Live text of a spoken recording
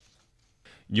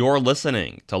You're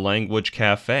listening to Language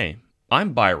Café.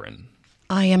 I'm Byron.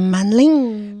 I am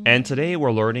Manling. And today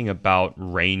we're learning about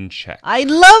rain check. I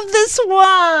love this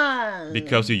one.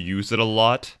 Because you use it a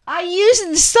lot? I use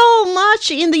it so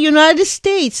much in the United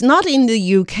States, not in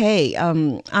the UK.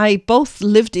 I both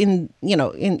lived in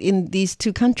these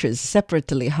two countries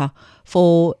separately,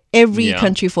 for every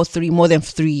country for more than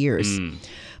 3 years.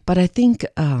 But I think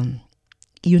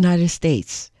United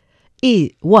States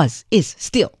is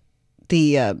still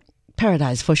the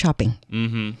paradise for shopping.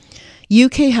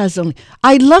 UK has only...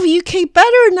 I love UK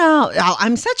better now.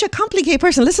 I'm such a complicated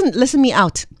person. Listen me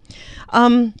out.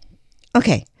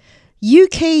 Okay.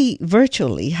 UK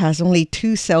virtually has only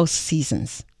 2 sales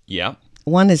seasons. Yeah.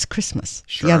 One is Christmas.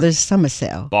 Sure. The other is summer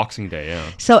sale. Boxing Day,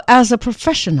 yeah. So as a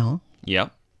professional... Yeah.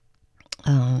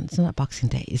 It's not Boxing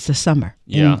Day. It's the summer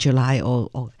Yeah. in July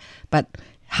or... But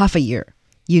half a year,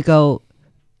 you go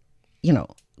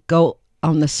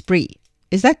on the spree.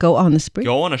 Is that go on a spree?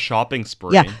 Go on a shopping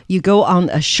spree. Yeah, you go on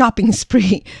a shopping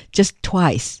spree just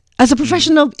twice. As a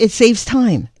professional, it saves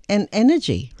time and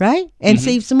energy, right? And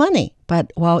saves money.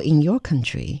 But while in your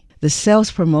country, the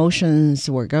sales promotions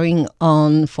were going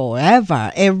on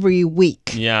forever, every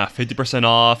week. Yeah, 50%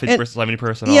 off, 50%,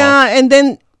 70% off. Yeah, and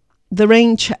then the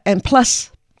rain and plus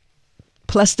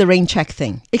the rain check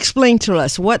thing. Explain to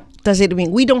us, what does it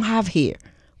mean? We don't have here.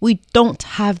 We don't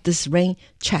have this rain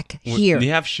check here. We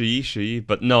have she,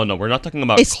 but no, we're not talking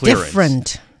about it's clearance.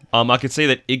 Different. I could say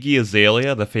that Iggy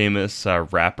Azalea, the famous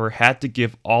rapper, had to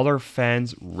give all her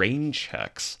fans rain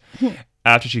checks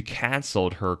after she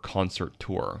canceled her concert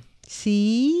tour.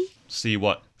 See? See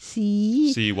what?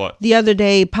 See what? The other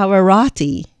day,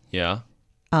 Pavarotti. Yeah.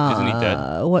 Isn't he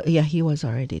dead? Yeah, he was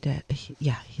already dead.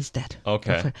 He's dead.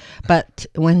 Okay. But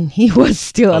when he was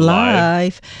still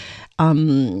alive,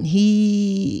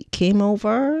 he came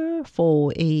over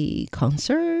for a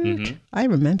concert. I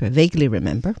vaguely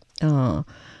remember. The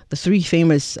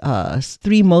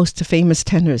three most famous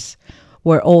tenors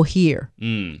were all here.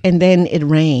 And then it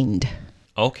rained.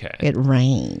 Okay. It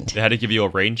rained. They had to give you a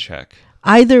rain check.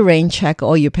 Either rain check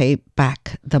or you pay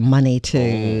back the money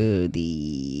to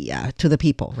the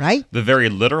people, right? The very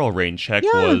literal rain check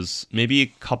was maybe a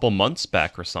couple months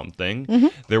back or something.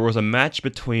 There was a match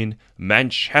between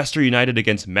Manchester United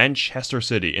against Manchester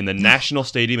City in the National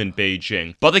Stadium in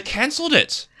Beijing, but they canceled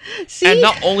it. See? And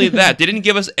not only that, they didn't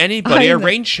give us anybody a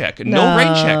rain check. No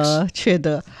rain checks. 是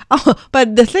的.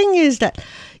 But the thing is that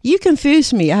you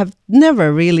confuse me. I've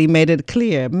never really made it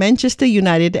clear. Manchester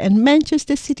United and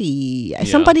Manchester City. Yeah.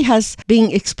 Somebody has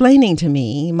been explaining to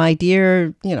me, my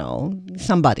dear,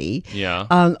 somebody,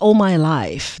 all my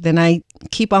life. Then I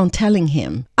keep on telling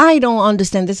him, I don't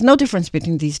understand. There's no difference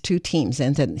between these two teams.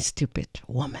 And then, stupid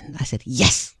woman. I said,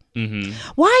 yes.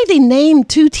 Why they name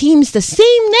 2 teams the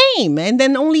same name and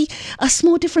then only a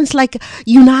small difference like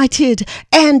United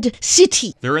and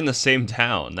City? They're in the same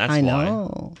town. That's I why.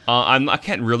 know. I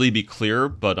can't really be clear,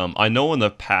 but I know in the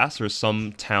past there's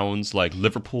some towns like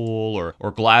Liverpool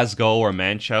or Glasgow or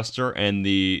Manchester, and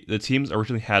the teams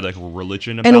originally had like a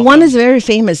religion about And one them. is very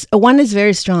famous. One is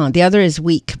very strong. The other is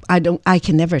weak. I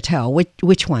can never tell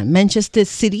which one. Manchester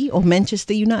City or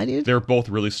Manchester United? They're both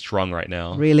really strong right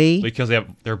now. Really? Because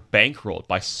they're bankrolled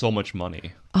by so much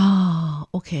money. Oh,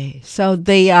 okay. So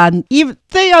they are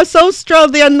so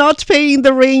strong. They are not paying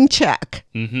the rain check.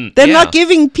 They're not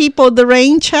giving people the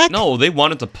rain check. No, they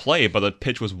wanted to play, but the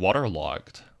pitch was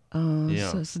waterlogged.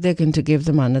 So they're going to give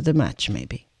them another match,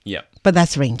 maybe. Yeah, But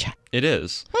that's rain check. it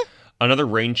is. Another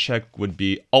rain check would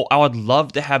be, I would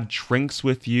love to have drinks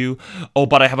with you. Oh,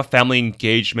 but I have a family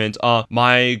engagement.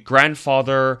 My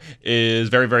grandfather is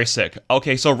very, very sick.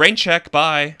 Okay, so rain check,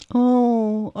 bye.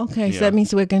 Oh, okay. So that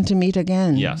means we're going to meet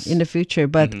again in the future,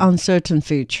 but uncertain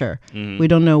future. We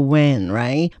don't know when,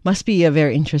 right? Must be a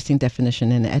very interesting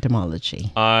definition in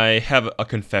etymology. I have a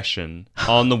confession.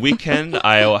 On the weekend,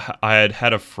 I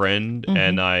had a friend,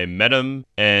 and I met him,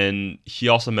 and he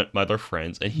also met my other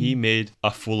friends, and he made a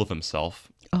fool of himself.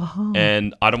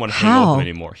 And I don't want to hang out with him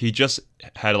anymore. He just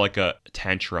had like a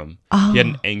tantrum. He had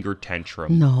an anger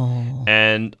tantrum. No.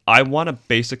 And I want to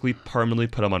basically permanently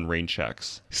put him on rain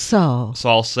checks. So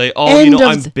I'll say,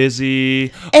 I'm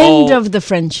busy. End of the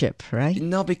friendship, right?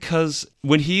 No, because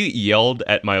when he yelled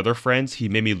at my other friends, he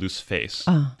made me lose face.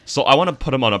 So I want to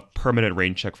put him on a permanent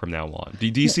rain check from now on. Do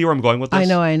you see where I'm going with this? I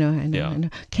know. Yeah. I know.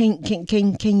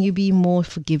 Can you be more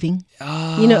forgiving?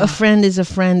 A friend is a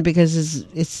friend because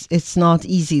it's not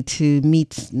easy to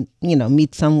meet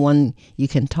someone you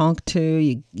can talk to.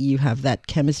 You have that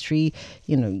chemistry.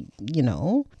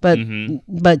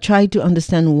 But try to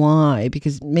understand why,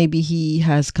 because maybe he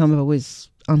has come up with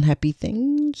unhappy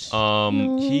things?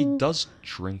 He does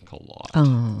drink a lot.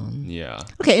 Yeah.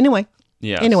 Okay, anyway.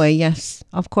 Yes. Anyway, yes,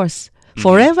 of course.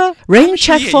 Forever? Rain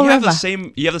check forever.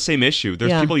 You have the same issue.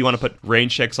 There's people you want to put rain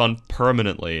checks on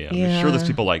permanently. I'm sure there's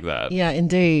people like that. Yeah,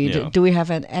 indeed. Yeah. Do we have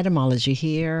an etymology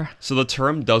here? So the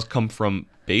term does come from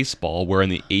baseball, where in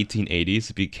the 1880s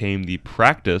it became the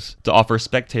practice to offer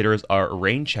spectators a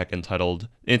rain check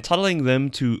entitling them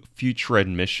to future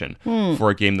admission for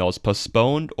a game that was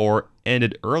postponed or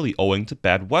ended early owing to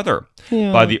bad weather.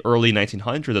 Yeah. By the early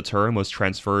 1900s, the term was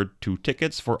transferred to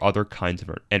tickets for other kinds of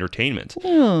entertainment.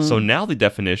 So now the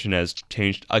definition has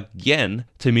changed again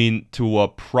to a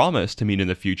promise to meet in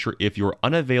the future if you're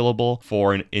unavailable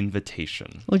for an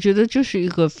invitation. 我觉得就是一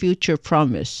个 future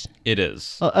promise. It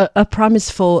is. A promise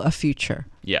for a future.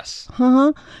 Yes.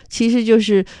 其实就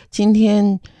是今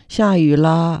天下雨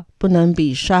啦，不能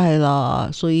比赛了，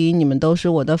所以你们都是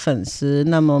我的粉丝。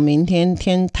那么明天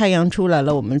太阳出来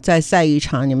了，我们再赛一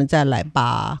场，你们再来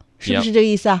吧。是不是这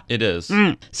意思啊？ It is.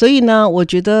 所以呢，我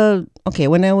觉得 okay,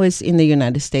 when I was in the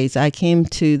United States, I came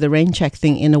to the rain check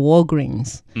thing in a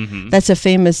Walgreens. That's a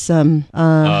famous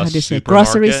how do you say,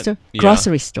 grocery store? Yeah.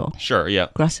 Grocery store. Sure, yeah.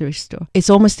 Grocery store.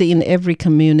 It's almost in every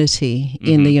community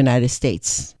in the United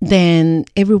States. Then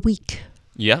every week,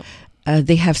 Yeah.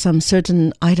 They have some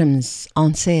certain items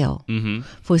on sale.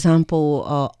 For example,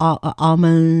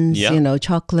 almonds,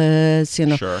 chocolates,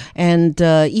 Sure. and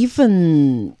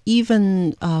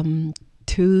even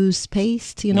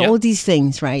toothpaste, all these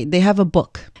things, right? They have a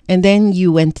book. And then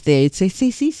you went there, say,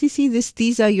 see,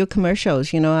 these are your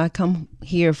commercials. I come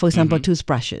here, for example,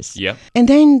 toothbrushes. Yeah. And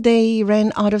then they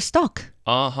ran out of stock.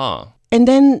 Uh-huh. And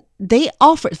then they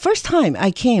offered, first time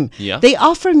I came, they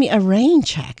offered me a rain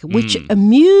check, which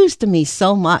amused me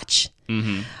so much.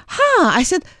 I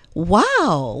said,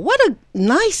 wow, what a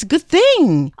nice, good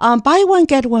thing. Buy one,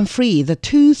 get one free, the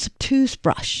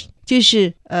toothbrush. 就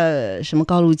是什么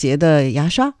高露洁的牙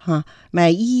刷买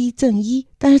一赠一，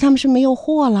但是他们是没有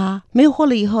货啦，没有货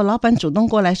了以后，老板主动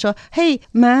过来说 Hey,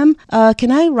 ma'am,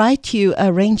 can I write you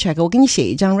a rain check? 我给你写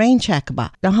一张 rain check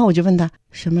吧。然后我就问他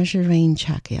什么是 rain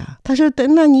check 呀？他说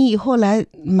那你以后来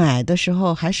买的时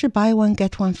候还是 buy one get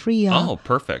one free 啊。Oh,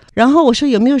 perfect. 然后我说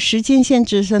有没有时间限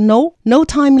制？说 No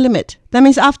time limit. That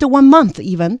means after 1 month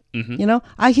even,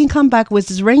 I can come back with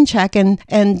this rain check and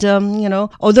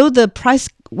although the price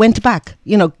went back,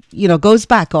 goes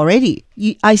back already,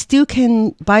 I still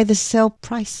can buy the sale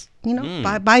price.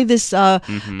 Buy this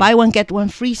buy one get one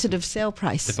free sort of sale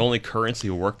price. If only currency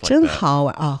worked like 真 that. 好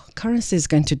啊currency is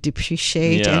going to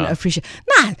depreciate Yeah. and appreciate.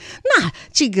 那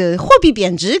这个货币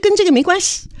贬值跟这个没关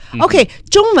系。OK,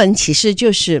 中文其实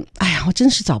就是，我真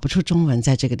是找不出中文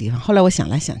在这个地方。后来我想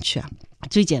来想去啊。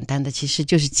最简单的其实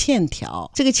就是欠条，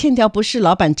这个欠条不是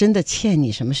老板真的欠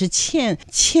你什么，是欠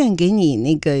给你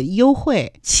那个优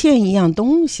惠，欠一样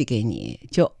东西给你，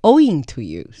就 owing to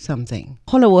you something。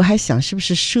后来我还想是不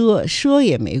是赊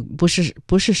也没，不是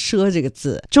赊这个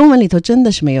字，中文里头真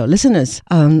的是没有。Listeners,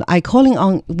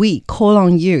 we call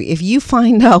on you. If you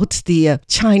find out the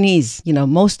Chinese,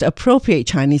 most appropriate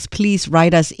Chinese, please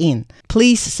write us in.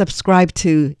 Please subscribe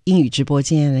to 英语直播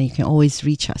间 and you can always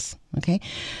reach us.OK，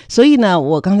 所以呢，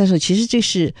我刚才说，其实这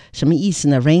是什么意思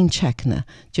呢 ？Rain check 呢，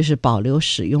就是保留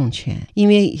使用权，因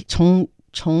为从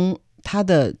它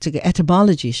的这个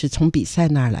etymology 是从比赛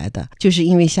那儿来的，就是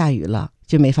因为下雨了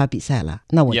就没法比赛了，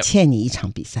那我欠你一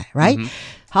场比赛 ，right？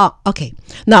好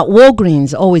 ，OK。Now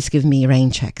Walgreens always give me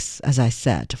rain checks, as I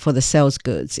said, for the sales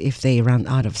goods if they run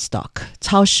out of stock.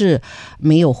 超市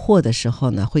没有货的时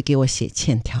候呢，会给我写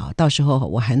欠条，到时候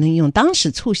我还能用当时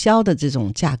促销的这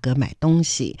种价格买东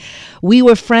西。We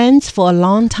were friends for a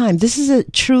long time. This is a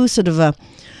true sort of a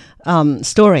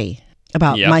story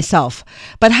about myself.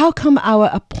 But how come our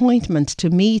appointment to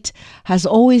meet has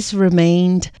always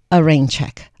remained a rain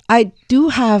check? I do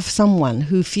have someone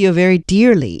who feel very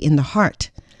dearly in the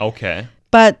heart.Okay.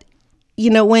 But,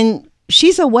 when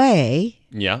she's away,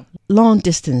 long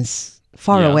distance,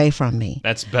 far away from me.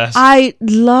 That's best. I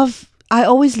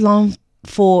always long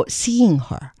for seeing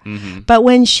her. But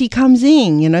when she comes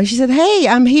in, she said, hey,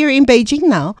 I'm here in Beijing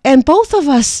now. And both of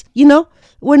us,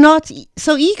 we're not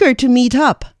so eager to meet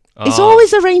up.It's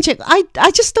always a rain check.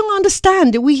 I just don't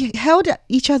understand. We held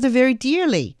each other very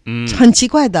dearly. 很奇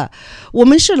怪的，我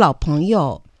们是老朋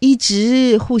友，一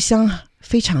直互相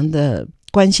非常的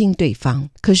关心对方。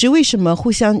可是为什么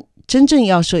互相真正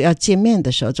要说要见面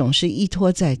的时候，总是一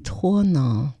拖再拖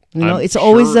呢？It's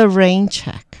always a rain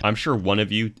check. I'm sure one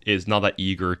of you is not that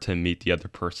eager to meet the other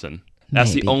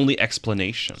person.That's the only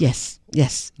explanation. Yes.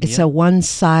 It's a one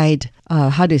side,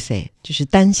 how do you say? 就是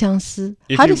单相思。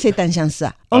How do you say 单相思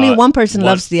啊？Only one person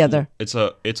loves the other. It's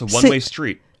a one-way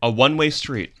street. A one-way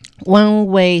street.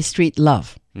 One-way street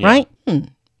love, right?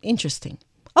 Interesting.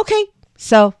 Okay,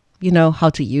 so you know how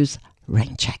to use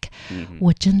rain check.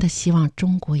 我真的希望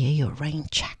中国也有 rain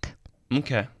check.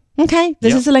 Okay. Okay,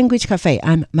 this is a Language Cafe.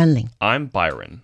 I'm Manling. I'm Byron.